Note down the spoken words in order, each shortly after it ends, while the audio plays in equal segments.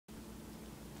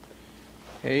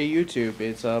Hey YouTube,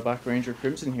 it's Black Ranger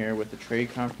Crimson here with the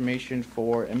trade confirmation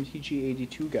for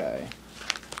MTG82Guy.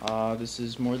 This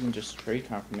is more than just trade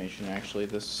confirmation actually.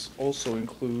 This also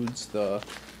includes the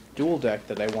dual deck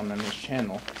that I won on his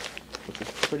channel, which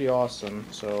is pretty awesome,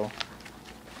 so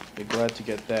be glad to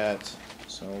get that.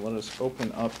 So let us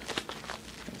open up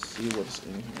and see what's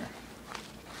in here.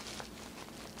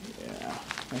 Yeah,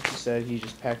 like he said, he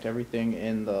just packed everything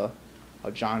in the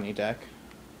Johnny deck,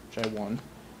 which I won.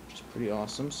 Pretty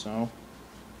awesome, so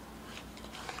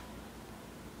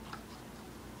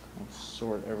let's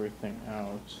sort everything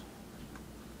out.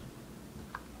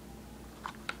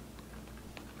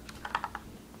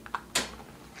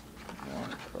 More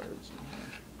cards in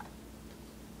here.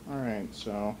 Alright,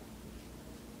 so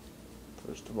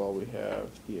first of all we have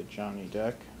the Johnny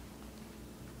deck.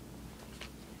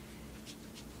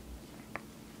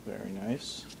 Very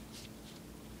nice.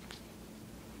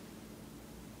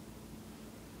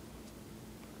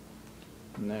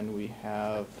 And then we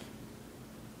have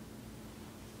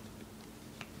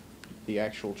the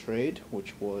actual trade,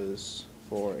 which was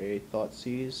for a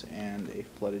Thoughtseize and a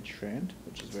Flooded Strand,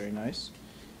 which is very nice.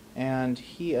 And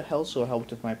he also helped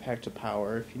with my Pack to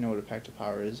Power. If you know what a Pack to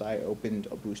Power is, I opened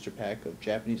a booster pack of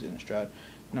Japanese Innistrad,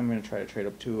 and I'm going to try to trade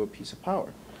up to a piece of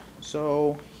power.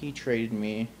 So he traded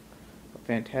me a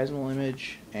Phantasmal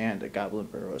Image and a Goblin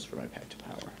Burrows for my Pack to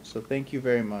Power. So thank you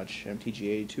very much,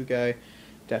 MTG82Guy.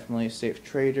 Definitely a safe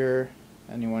trader.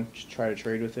 Anyone should try to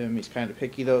trade with him. He's kind of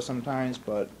picky though sometimes,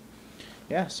 but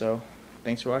yeah, so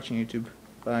thanks for watching YouTube.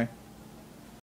 Bye.